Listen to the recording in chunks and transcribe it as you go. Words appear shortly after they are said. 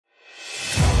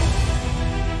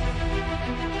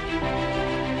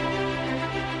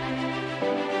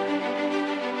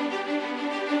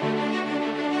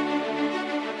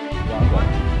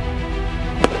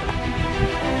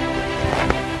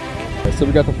so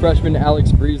we got the freshman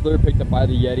Alex Briesler picked up by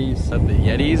the Yetis. The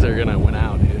Yetis are gonna win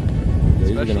out, dude.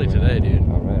 Especially today, dude.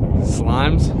 All right.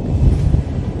 Slimes.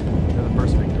 They're the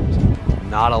first victims.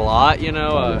 Not a lot, you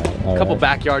know. A couple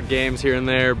backyard games here and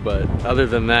there, but other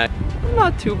than that,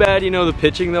 not too bad. You know, the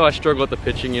pitching though, I struggle with the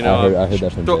pitching. You know, I heard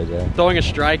that from JJ. Throwing a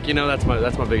strike, you know, that's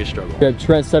my biggest struggle. We have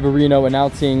Trent Severino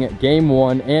announcing Game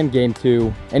 1 and Game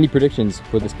 2. Any predictions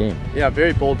for this game? Yeah,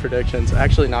 very bold predictions.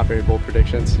 Actually, not very bold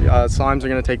predictions. Slimes are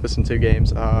going to take this in 2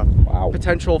 games. Wow.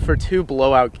 Potential for 2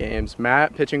 blowout games.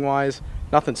 Matt, pitching-wise,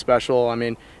 nothing special. I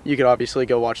mean, you could obviously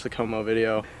go watch the Como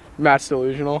video. Matt's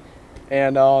delusional.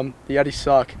 And the Yetis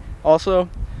suck. Also,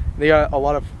 they got a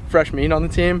lot of fresh meat on the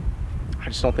team. I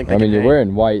just don't think they can you're hang.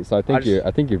 wearing white, so I think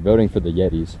you're voting for the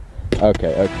Yetis.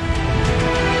 Okay.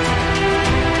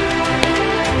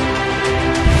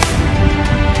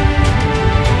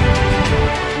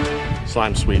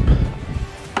 Slime sweep.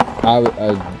 I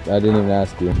didn't even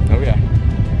ask you. Oh yeah.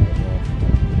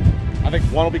 I think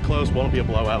one will be close, one will be a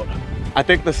blowout. I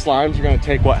think the Slimes are going to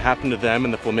take what happened to them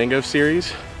in the Flamingo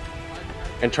series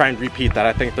and try and repeat that.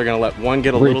 I think they're going to let one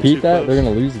get a little too close. They're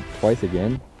going to lose it twice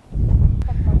again.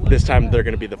 This time they're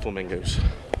going to be the Flamingos.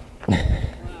 I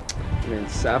mean,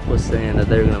 Sap was saying that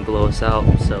they were going to blow us out,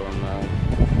 so I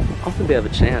don't think they have a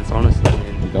chance, honestly. I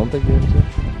mean, You don't think they have a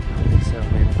chance? I don't think so. I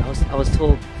mean, I was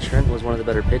told Trent was one of the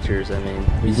better pitchers. I mean,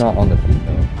 He's not on the field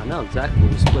though. I know exactly.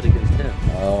 We split against him.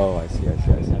 Oh, I see. I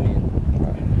mean,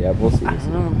 Right. Yeah, we'll see. I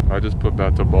don't know. I just put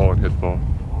bat to ball and hit ball.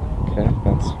 Okay,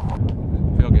 that's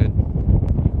Feel good.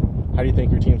 How do you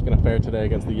think your team's going to fare today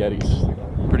against the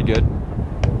Yetis? Pretty good.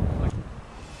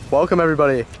 Welcome,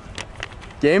 everybody.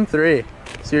 Game 3,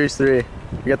 Series 3.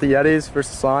 We got the Yetis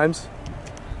versus Slimes.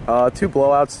 2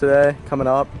 blowouts today coming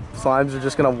up. Slimes are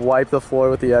just going to wipe the floor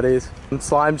with the Yetis. And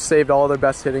Slimes saved all their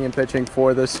best hitting and pitching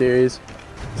for this series.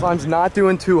 Slimes not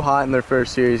doing too hot in their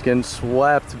first series, getting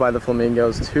swept by the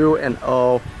Flamingos,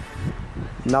 2-0.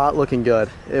 Not looking good.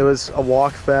 It was a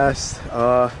walk fest.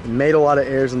 Made a lot of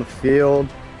errors in the field.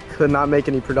 Could not make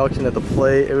any production at the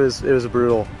plate. It was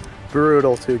brutal.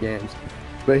 Brutal 2 games.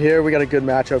 But here we got a good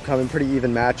matchup coming, pretty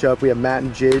even matchup. We have Matt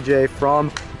and JJ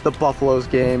from the Buffaloes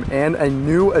game and a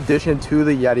new addition to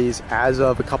the Yetis as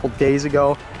of a couple days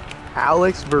ago,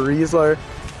 Alex Briesler.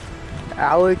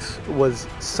 Alex was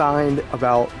signed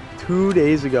about 2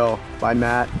 days ago by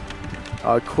Matt.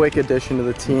 A quick addition to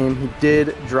the team. He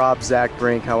did drop Zach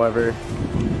Brink, however,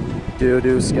 due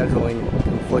to scheduling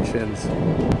conflictions.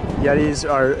 Yetis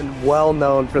are well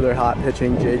known for their hot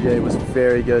pitching. JJ was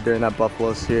very good during that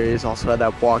Buffalo series. Also had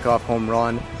that walk-off home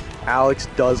run. Alex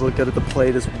does look good at the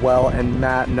plate as well, and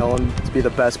Matt known to be the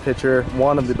best pitcher,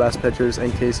 one of the best pitchers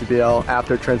in KCBL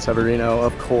after Trent Severino,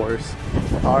 of course.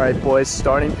 All right, boys,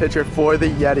 starting pitcher for the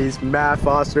Yetis, Matt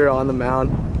Foster on the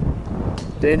mound.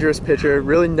 Dangerous pitcher,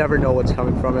 really never know what's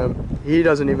coming from him. He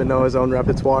doesn't even know his own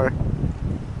repertoire.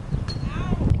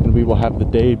 And we will have the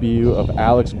debut of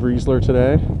Alex Briesler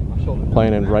today,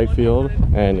 playing in right field,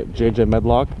 and JJ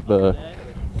Medlock, the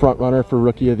front runner for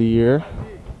Rookie of the Year,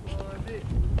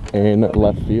 in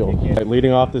left field. Right,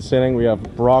 leading off this inning, we have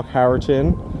Brock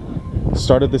Howerton.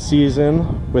 Started the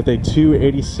season with a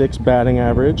 .286 batting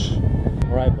average.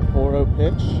 All right, the 4-0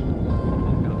 pitch.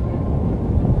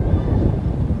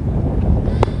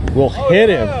 We'll hit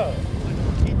him.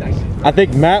 I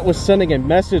think Matt was sending a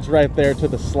message right there to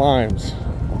the Slimes.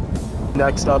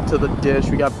 Next up to the dish,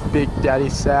 we got Big Daddy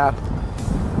Sap.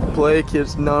 Blake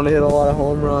is known to hit a lot of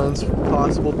home runs.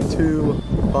 Possible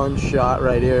 2-run shot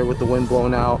right here with the wind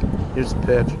blowing out. Here's the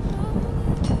pitch.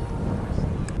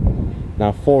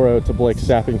 Now 4-0 to Blake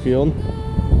Sappingfield.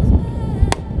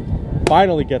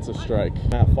 Finally gets a strike.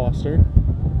 Matt Foster.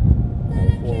 Now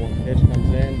the 4-1 pitch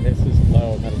comes in. This is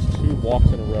low. That is 2 walks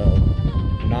in a row.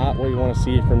 Not what you want to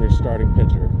see from your starting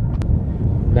pitcher.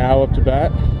 Now up to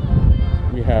bat,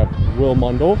 we have Will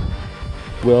Mundell.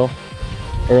 Will,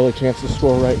 early chance to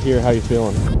score right here. How you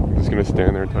feeling? I'm just gonna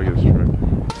stand there until I get a strike.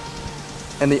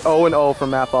 And the 0-0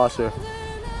 from Matt Foster.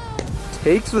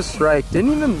 Takes the strike.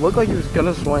 Didn't even look like he was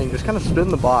gonna swing. Just kind of stood in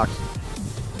the box.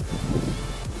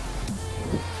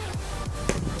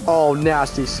 Oh,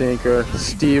 nasty sinker.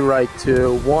 Steve Reich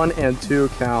 2. 1-2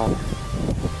 count.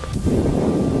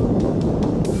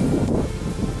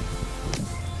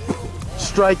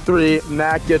 Strike 3.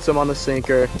 Matt gets him on the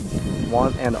sinker.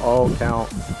 1-0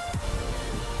 count.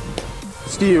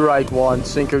 Steve Reich 1.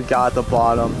 Sinker got the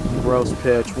bottom. Gross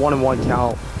pitch. 1-1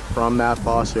 count from Matt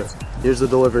Foster. Here's the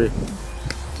delivery.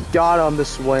 Got him the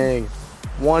swing.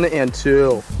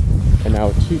 1-2. And now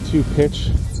a 2-2 pitch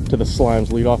to the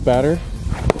Slimes leadoff batter.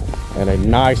 And a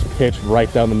nice pitch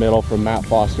right down the middle from Matt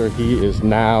Foster. He is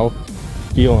now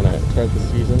feeling it. Start the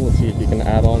season. Let's see if he can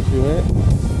add on to it.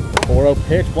 4-0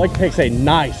 pitch. Blake takes a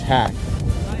nice hack.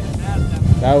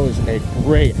 That was a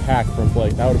great hack from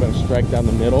Blake. That would have been a strike down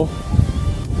the middle.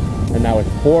 And now a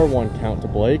 4-1 count to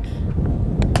Blake.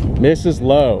 Misses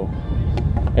low.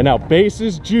 And now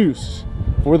bases juice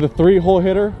for the 3-hole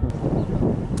hitter.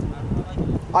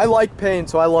 I like pain,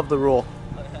 so I love the rule.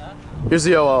 Here's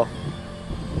the 0-0.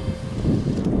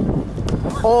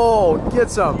 Oh,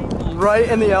 gets him right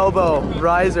in the elbow.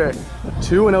 Riser.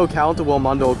 2-0 count to Will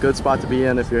Mundell. Good spot to be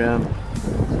in if you're him.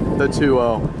 The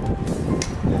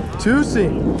 2-0.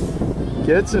 Two-seam.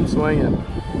 Gets him swinging.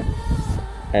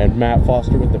 And Matt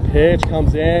Foster with the pitch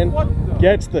comes in.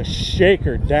 Gets the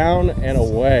shaker down and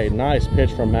away. Nice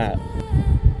pitch from Matt.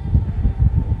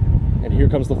 And here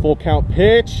comes the full count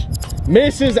pitch.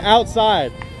 Misses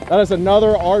outside. That is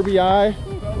another RBI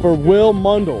for Will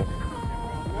Mundell.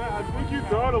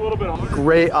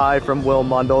 Great eye from Will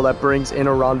Mundell that brings in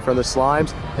a run for the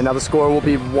Slimes. And now the score will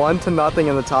be 1-0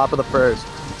 in the top of the first.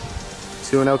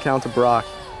 2-0 count to Brock.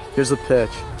 Here's the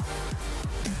pitch.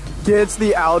 Gets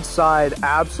the outside.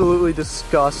 Absolutely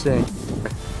disgusting.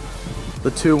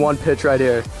 The 2-1 pitch right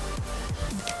here.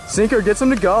 Sinker gets him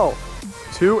to go.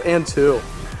 2-2.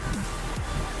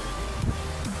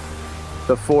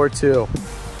 The 4-2.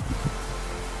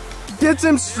 Gets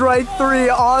him strike 3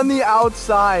 on the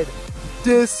outside.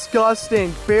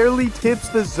 Disgusting. Barely tips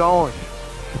the zone.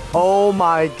 Oh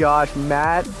my gosh.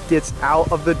 Matt gets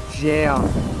out of the jam.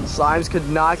 Slimes could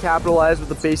not capitalize with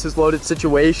the bases loaded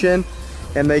situation.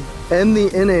 And they end the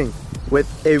inning with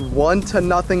a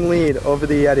 1-0 lead over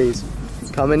the Yetis.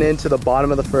 Coming into the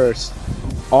bottom of the first.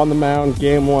 On the mound,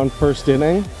 game 1, first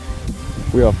inning.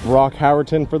 We have Brock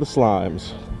Howerton for the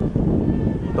Slimes.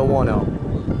 The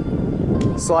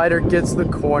 1-0. Slider gets the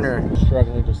corner.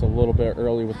 Struggling just a little bit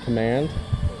early with command.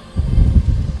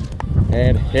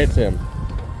 And hits him.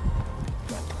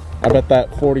 I bet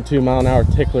that 42-mile-an-hour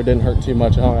tickler didn't hurt too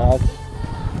much, huh, Alex?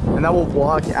 And that will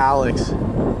walk Alex.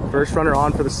 First runner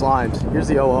on for the Slimes. Here's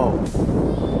the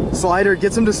 0-0. Slider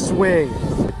gets him to swing.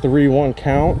 3-1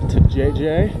 count to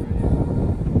JJ.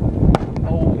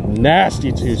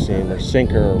 Nasty two-seam or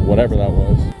sinker or whatever that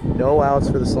was. No outs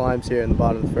for the Slimes here in the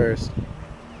bottom of the first.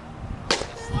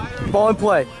 Ball in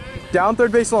play. Down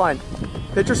third base line.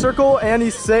 Pitcher circle and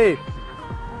he's safe.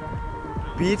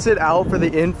 Beats it out for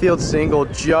the infield single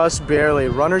just barely.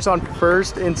 Runners on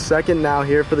first and second now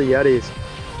here for the Yetis.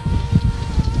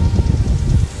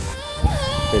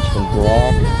 Pitch from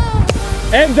Brock.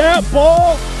 And that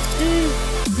ball is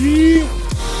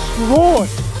destroyed.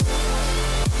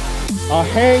 A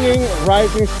hanging,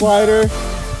 rising slider.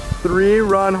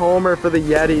 3-run homer for the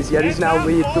Yetis. Yetis now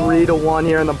lead 3-1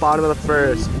 here in the bottom of the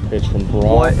first. Pitch from Brock.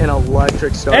 What an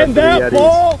electric start and for the Yetis. And that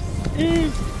ball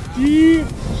is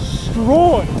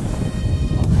destroyed.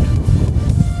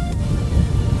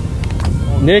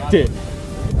 Nicked it.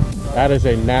 That is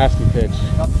a nasty pitch.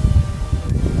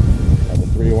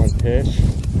 3-1 pitch.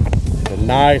 A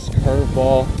nice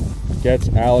curveball gets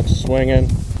Alex swinging.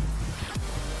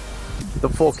 The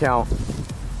full count.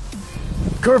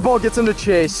 Curveball gets him to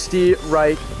chase. Steve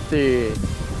right there.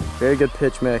 Very good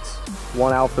pitch mix.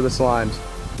 1 out for the Slimes.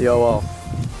 The 0-0.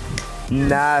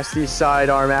 Nasty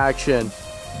sidearm action.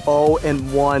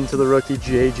 0-1 to the rookie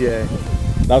JJ.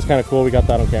 That was kind of cool. We got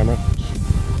that on camera.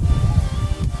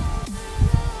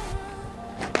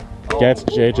 Gets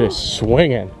JJ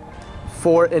swinging.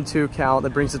 4-2 count.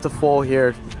 That brings it to full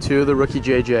here to the rookie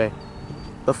JJ.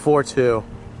 The 4-2.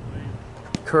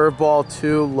 Curveball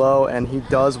too low, and he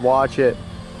does watch it.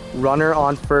 Runner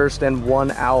on first and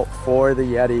 1 out for the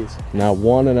Yetis. Now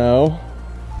 1-0.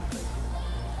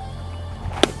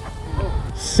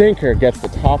 Sinker gets the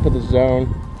top of the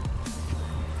zone.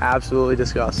 Absolutely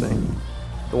disgusting.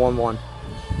 The 1-1.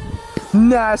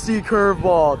 Nasty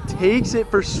curveball. Takes it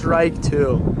for strike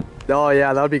 2. Oh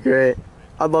yeah, that would be great.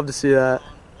 I'd love to see that.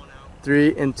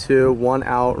 3-2, 1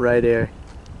 out right here.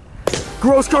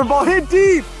 Gross curveball hit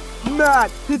deep. Matt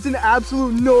hits an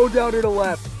absolute no-doubter to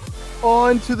left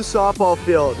onto the softball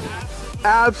field.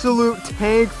 Absolute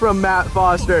tank from Matt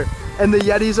Foster. And the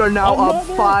Yetis are now up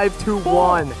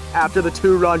 5-1 after the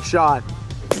 2-run shot.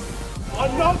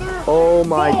 Oh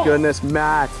my goodness,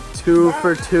 Matt. 2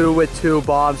 for 2 with 2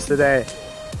 bombs today.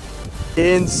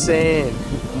 Insane.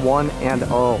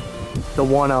 1-0. The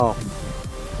 1-0.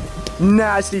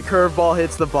 Nasty curveball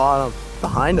hits the bottom.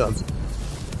 Behind him.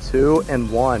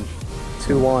 2-1.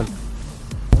 2-1.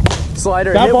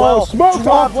 Slider that hit ball well. smoked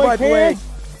Dropped off by Blake.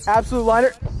 Absolute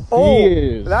liner.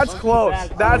 Oh, that's close.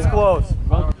 That's close.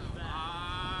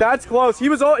 That's close. He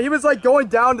was like going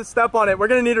down to step on it. We're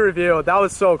gonna need a review. That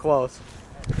was so close.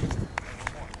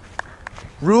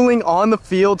 Ruling on the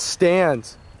field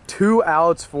stands. 2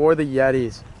 outs for the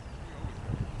Yetis.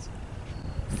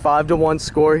 5-1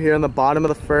 score here in the bottom of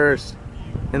the first.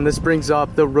 And this brings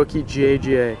up the rookie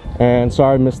JJ. And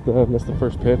sorry, missed the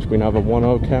first pitch. We now have a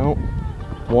 1-0 count.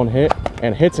 1 hit,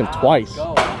 and hits him twice.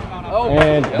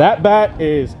 And that bat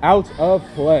is out of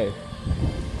play.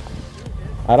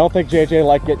 I don't think JJ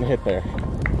liked getting hit there.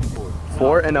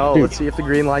 4-0. Let's see if the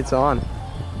green light's on.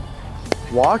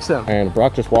 Walks him. And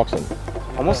Brock just walks him.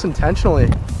 Almost intentionally.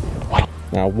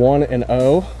 Now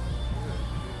 1-0.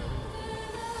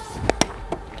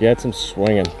 Gets him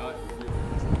swinging.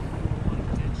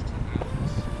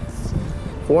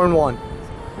 4-1.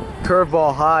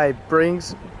 Curveball high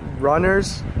brings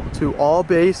runners to all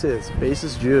bases.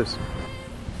 Bases juice.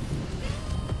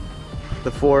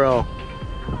 The 4-0.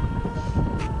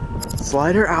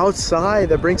 Slider outside.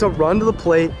 That brings a run to the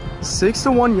plate.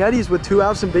 6-1 Yetis with 2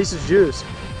 outs and bases juice.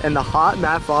 And the hot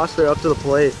Matt Foster up to the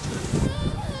plate.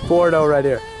 4-0 right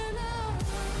here.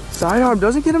 Sidearm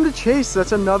doesn't get him to chase.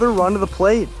 That's another run to the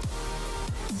plate.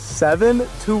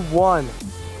 7-1.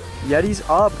 Yetis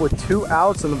up with 2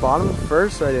 outs in the bottom of the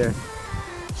first right here.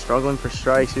 Struggling for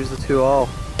strikes. Here's the 2-0.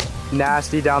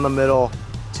 Nasty down the middle.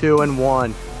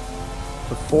 2-1.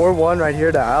 The 4-1 right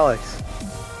here to Alex.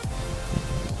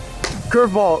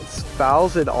 Curveball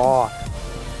fouls it off.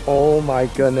 Oh my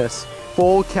goodness.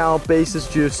 Full count, bases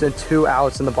juice, and 2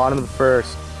 outs in the bottom of the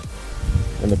first.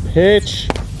 And the pitch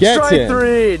gets Strike him.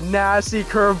 3. Nasty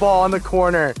curveball on the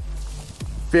corner.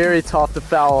 Very tough to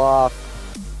foul off.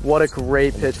 What a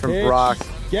great pitch from Brock.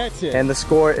 Gets it. And the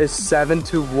score is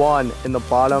 7-1 in the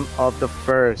bottom of the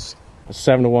first. A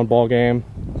 7-1 ball game.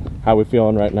 How we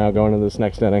feeling right now going into this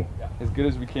next inning? As good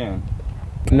as we can.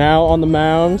 Now on the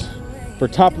mound for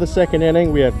top of the second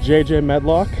inning, we have JJ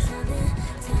Medlock.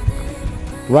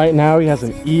 Right now he has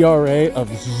an ERA of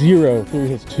 0 through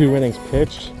his 2 innings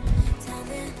pitched.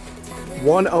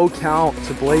 1-0 count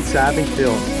to Blake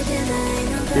Sappingfield.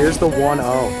 Here's the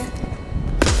 1-0.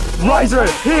 Riser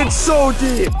hit so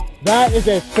deep. That is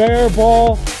a fair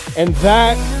ball, and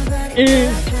that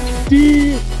is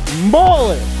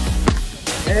demolished.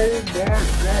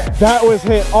 That was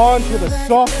hit onto the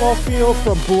softball field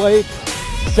from Blake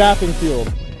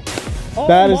Sappingfield.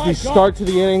 That is the start to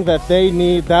the inning that they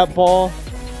need. That ball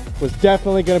was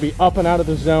definitely going to be up and out of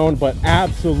the zone, but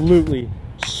absolutely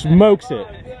smokes it.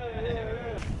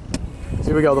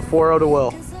 Here we go, the 4-0 to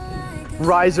Will.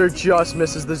 Riser just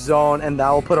misses the zone, and that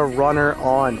will put a runner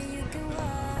on.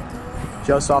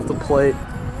 Just off the plate,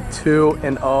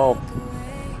 2-0.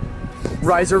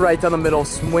 Riser right down the middle,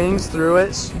 swings through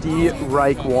it,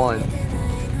 strike 1.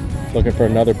 Looking for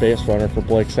another base runner for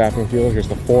Blake Sappingfield. Here's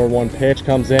the 4-1 pitch,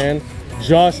 comes in,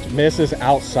 just misses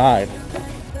outside.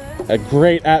 A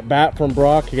great at-bat from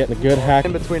Brock, getting a good hack.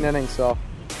 In between innings, so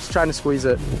just trying to squeeze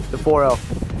it. The 4-0.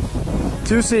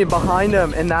 2-seam behind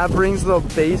him, and that brings the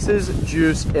bases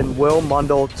juice and Will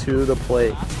Mundell to the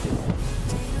plate.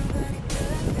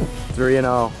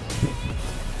 3-0.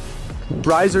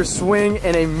 Riser swing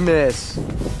and a miss.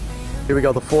 Here we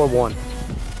go, the 4-1.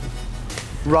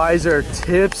 Riser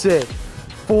tips it.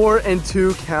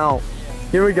 4-2 count.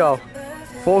 Here we go.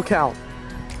 Full count.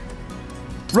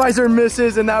 Riser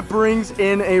misses, and that brings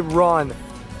in a run.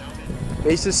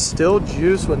 Bases still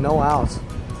juice with no outs.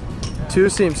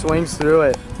 2-seam swings through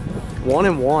it.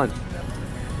 1-1.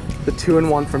 The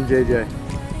 2-1 from JJ.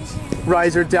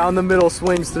 Riser down the middle,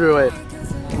 swings through it.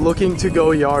 Looking to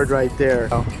go yard right there.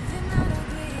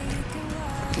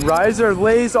 Riser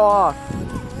lays off.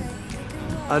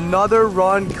 Another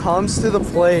run comes to the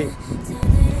plate.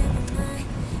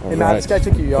 And Matt, this guy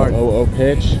took you yard. 0-0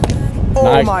 pitch. Oh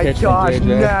Nice my pitch from gosh,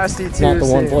 JJ. nasty Not the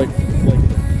one two-seam. Blake is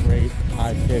a great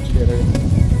high pitch hitter.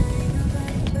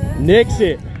 Nicks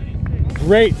it.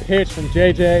 Great pitch from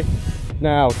JJ.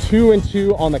 Now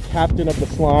 2-2 on the captain of the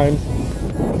Slimes.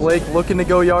 Blake looking to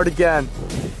go yard again.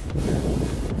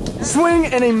 Swing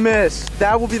and a miss.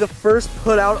 That will be the first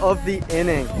put out of the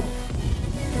inning.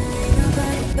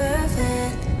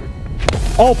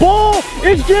 Oh, ball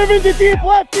is driven to deep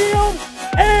left field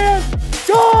and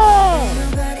gone!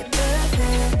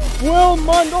 Will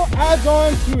Mundell adds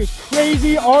on to his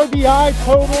crazy RBI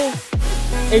total.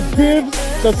 It gives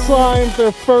the Slimes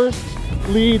their first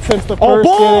lead since the first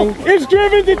inning. Is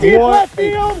driven to deep left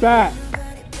field. Bat.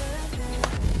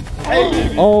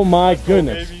 Hey, Oh my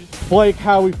goodness. Blake,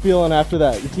 how are we feeling after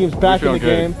that? Your team's back in the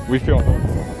game. We feel good.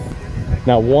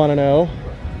 Now 1-0.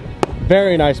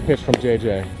 Very nice pitch from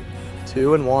JJ.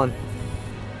 2-1.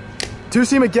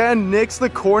 2-seam again, nicks the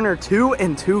corner.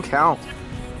 2-2 count.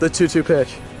 The 2-2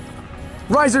 pitch.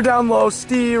 Riser down low,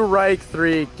 strike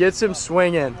 3. Gets him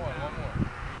swinging.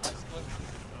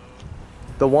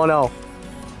 The 1-0.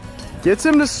 Gets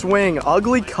him to swing.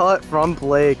 Ugly cut from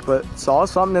Blake, but saw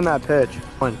something in that pitch.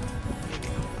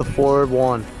 The forward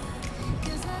 1.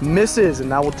 Misses,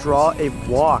 and that will draw a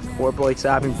walk for Blake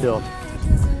Sappingfield.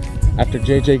 After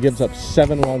JJ gives up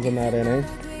 7 runs in that inning,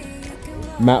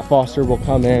 Matt Foster will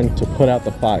come in to put out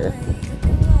the fire.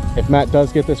 If Matt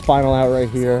does get this final out right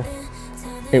here,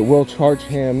 it will charge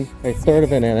him a 1/3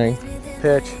 of an inning.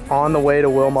 Pitch on the way to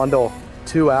Will Mundell.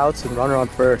 2 outs and runner on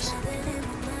first.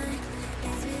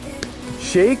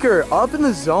 Shaker up in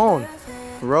the zone.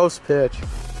 Gross pitch.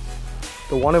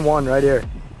 The 1-1 right here.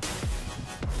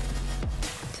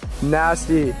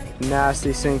 Nasty,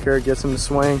 nasty sinker. Gets him to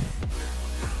swing.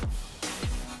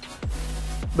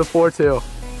 The 4-2.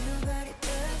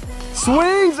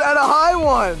 Swings at a high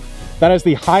one. That is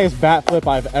the highest bat flip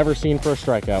I've ever seen for a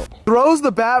strikeout. Throws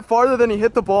the bat farther than he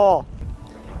hit the ball.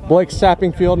 Blake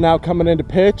Sappingfield now coming into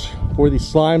pitch for the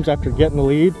Slimes after getting the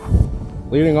lead.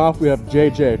 Leading off, we have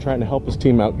JJ trying to help his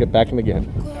team out get back in the game.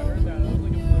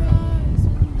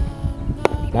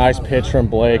 Nice pitch from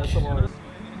Blake.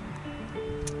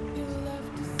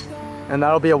 And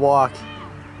that'll be a walk.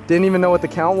 Didn't even know what the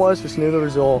count was, just knew the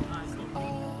result.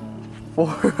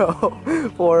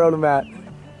 4-0. 4-0 to Matt.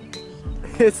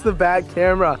 Hits the back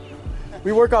camera.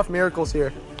 We work off miracles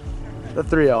here. The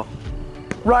 3-0.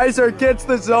 Riser gets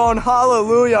the zone.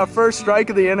 Hallelujah. First strike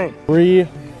of the inning.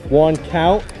 3-1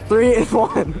 count.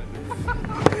 3-1.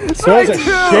 That was a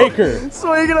shaker.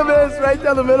 Swing and a miss right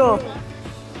down the middle.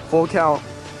 Full count.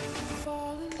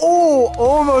 Oh,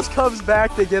 almost comes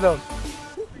back to get him.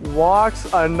 Walks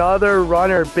another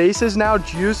runner. Bases now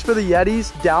juiced for the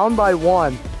Yetis. Down by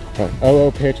 1.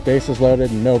 0-0 pitch, bases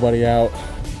loaded, nobody out.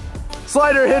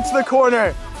 Slider hits the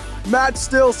corner. Matt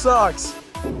still sucks.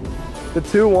 The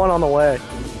 2-1 on the way.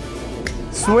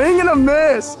 Swing and a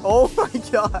miss. Oh my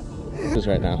God. Just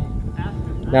right now.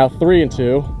 Now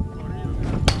 3-2.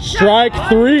 Strike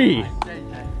 3.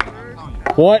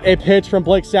 What a pitch from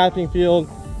Blake Sappingfield,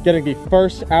 getting the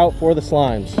first out for the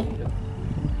Slimes.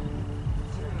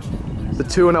 The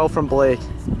 2-0 from Blake.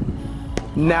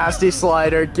 Nasty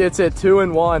slider, gets it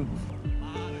 2-1.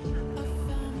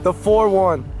 The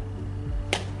 4-1.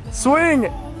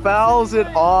 Swing, fouls it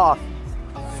off.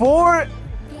 4,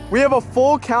 we have a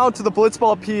full count to the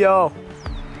blitzball PO.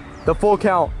 The full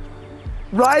count.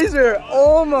 Riser,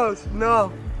 almost,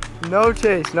 no. No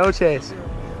chase, no chase.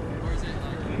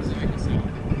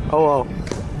 Oh,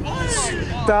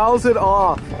 fouls it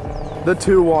off. The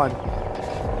 2-1.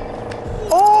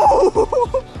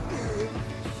 Oh!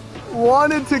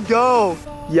 Wanted to go.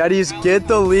 Yetis get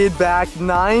the lead back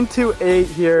 9-8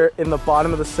 here in the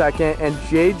bottom of the second, and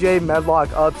JJ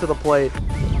Medlock up to the plate.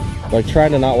 Like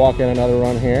trying to not walk in another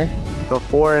run here. The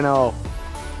 4-0.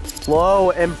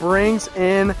 Low and brings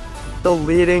in the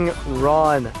leading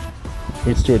run.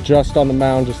 Needs to adjust on the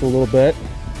mound just a little bit.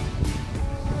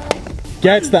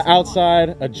 Gets the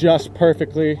outside, adjusts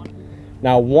perfectly.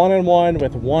 Now 1-1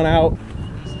 with 1 out.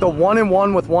 The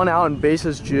 1-1 with 1 out and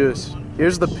bases juice.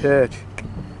 Here's the pitch.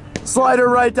 Slider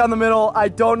right down the middle. I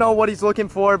don't know what he's looking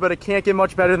for, but it can't get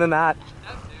much better than that.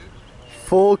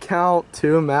 Full count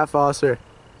to Matt Foster.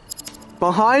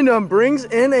 Behind him, brings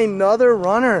in another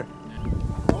runner.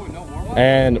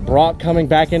 And Brock coming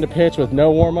back into pitch with no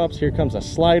warm-ups. Here comes a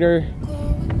slider.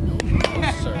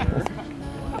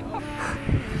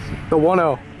 The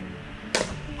 1-0.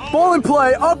 Ball in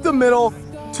play, up the middle,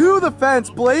 to the fence.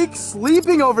 Blake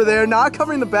sleeping over there, not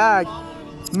covering the bag.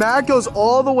 Matt goes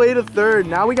all the way to third.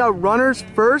 Now we got runners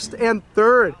first and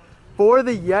third for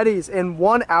the Yetis, and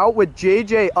 1 out with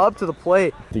JJ up to the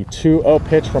plate. The 2-0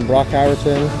 pitch from Brock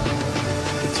Iverson.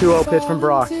 The 2-0 pitch from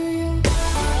Brock.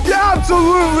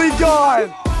 Absolutely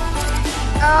gone!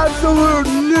 Absolute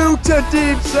nuke to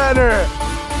deep center.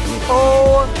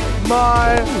 Oh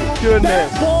my goodness.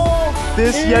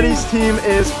 This Yetis team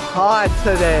is hot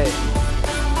today.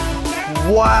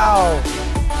 Wow.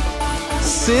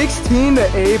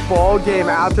 16-8 ball game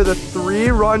after the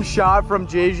 3-run shot from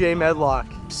JJ Medlock.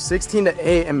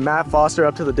 16-8 and Matt Foster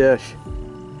up to the dish.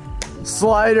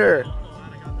 Slider.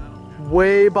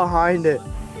 Way behind it.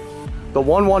 The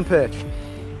 1-1 pitch.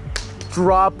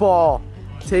 Drop ball.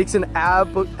 Takes an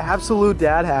absolute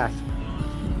dad hack.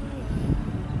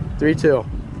 3-2.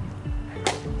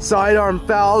 Sidearm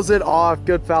fouls it off.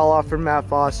 Good foul off from Matt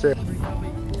Foster.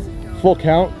 Full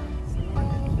count.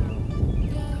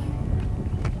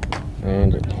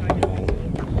 And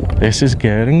this is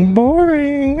getting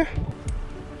boring.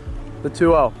 The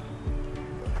 2-0.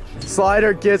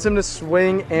 Slider gets him to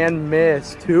swing and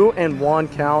miss.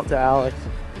 2-1 count to Alex.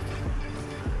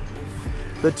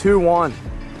 The 2-1.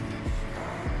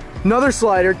 Another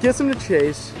slider gets him to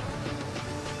chase.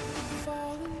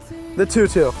 The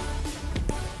 2-2.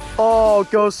 Oh,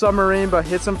 goes Submarine, but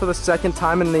hits him for the second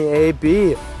time in the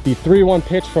AB. The 3-1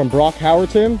 pitch from Brock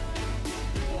Howerton.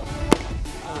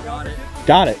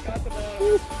 Got it.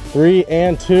 3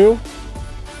 and 2.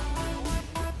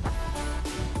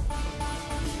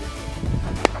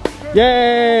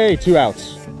 Yay! 2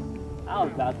 outs.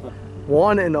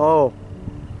 1-0.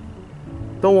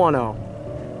 The 1-0.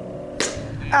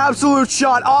 Absolute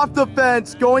shot off the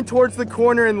fence, going towards the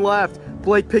corner and left.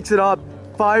 Blake picks it up,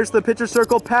 fires the pitcher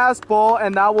circle, pass ball,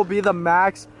 and that will be the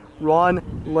max run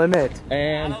limit.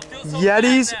 And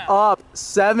Yetis up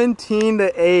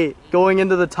 17-8 going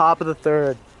into the top of the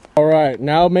third. all right,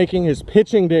 now making his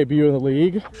pitching debut in the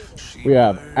league, we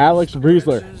have Alex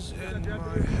Briesler.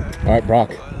 All right,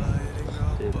 Brock.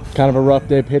 Kind of a rough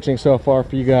day pitching so far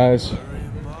for you guys,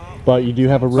 but you do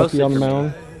have a rookie on the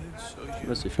mound.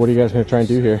 What are you guys going to try and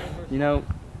do here? You know,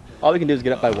 all we can do is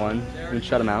get up by 1 and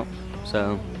shut them out.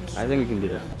 So I think we can do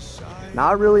that.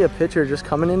 Not really a pitcher, just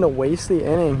coming in to waste the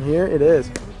inning. Here it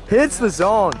is. Hits the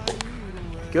zone.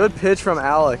 Good pitch from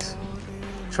Alex.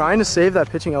 Trying to save that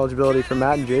pitching eligibility for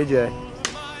Matt and JJ.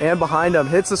 And behind him,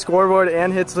 hits the scoreboard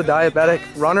and hits the diabetic.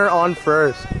 Runner on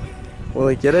first. Will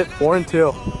he get it?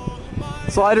 4-2.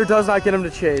 Slider does not get him to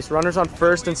chase. Runners on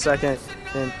first and second.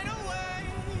 And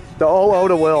the 0-0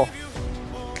 to Will.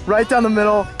 Right down the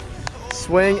middle.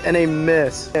 Swing and a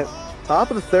miss. And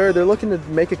top of the third, they're looking to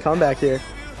make a comeback here.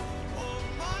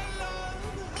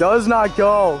 Does not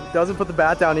go. Doesn't put the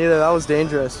bat down either. That was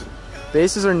dangerous.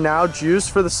 Bases are now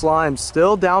juiced for the Slimes.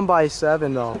 Still down by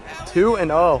 7 though.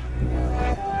 2-0.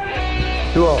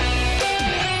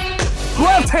 2-0.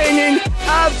 Left hanging.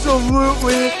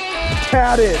 Absolutely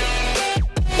catted.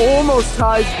 Almost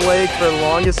ties Blake for the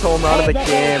longest home run of the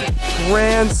game.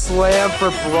 Grand slam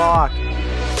for Brock.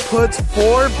 Puts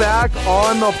 4 back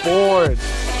on the board.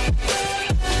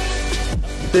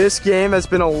 This game has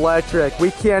been electric.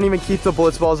 We can't even keep the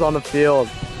blitz balls on the field.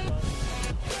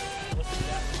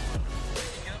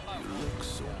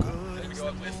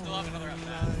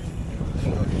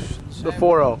 The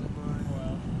 4-0.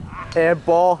 And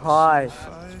ball high.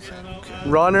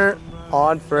 Runner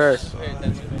on first.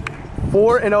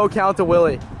 4-0 count to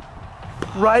Willie.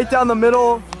 Right down the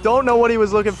middle. Don't know what he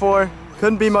was looking for.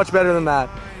 Couldn't be much better than that.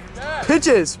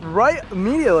 Pitches right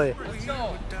immediately.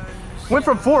 Went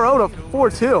from 4-0 to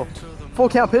 4-2. Full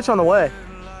count pitch on the way.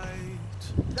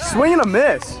 Swing and a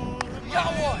miss.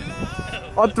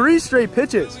 On 3 straight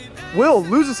pitches. Will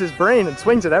loses his brain and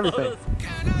swings at everything.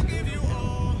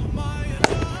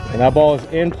 And that ball is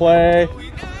in play.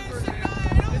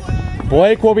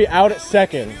 Blake will be out at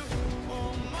second.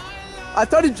 I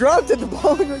thought he dropped it. The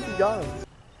ball looked like he got him.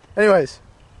 Anyways.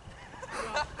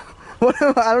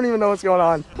 I don't even know what's going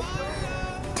on.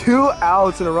 2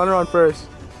 outs and a runner on first.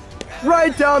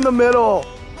 Right down the middle.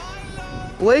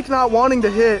 Blake not wanting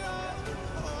to hit.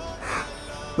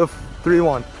 The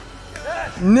 3-1.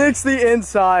 Nicks the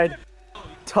inside.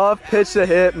 Tough pitch to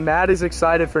hit. Matt is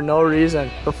excited for no reason.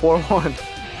 The 4-1.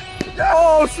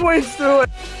 Oh, swings through it.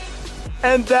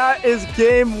 And that is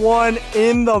game 1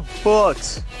 in the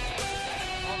books.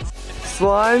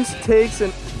 Slimes takes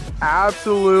an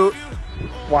absolute,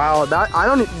 wow, that I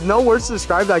don't know words to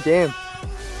describe that game.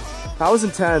 That was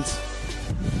intense.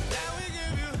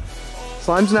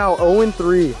 Slimes now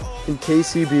 0-3 in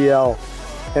KCBL,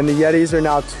 and the Yetis are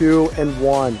now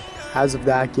 2-1 as of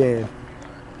that game.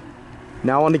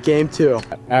 Now on to game 2.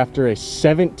 After a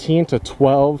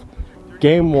 17-12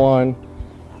 game 1,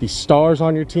 the stars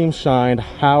on your team shined.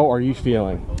 How are you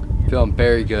feeling? Feeling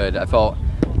very good. I felt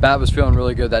bat was feeling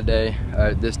really good that day,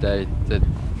 this day,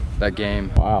 that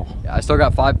game. Wow. I still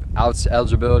got 5 outs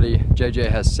eligibility.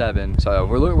 JJ has 7, so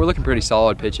we're looking pretty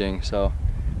solid pitching. So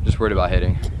just worried about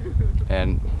hitting,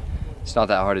 and it's not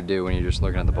that hard to do when you're just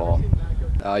looking at the ball.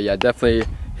 Yeah,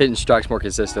 definitely hitting strikes more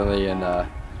consistently, and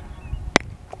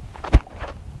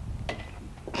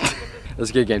let's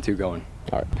get game 2 going.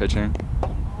 All right. Pitching.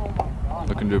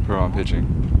 Looking to improve on pitching.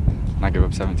 Not give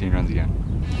up 17 runs again.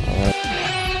 All right.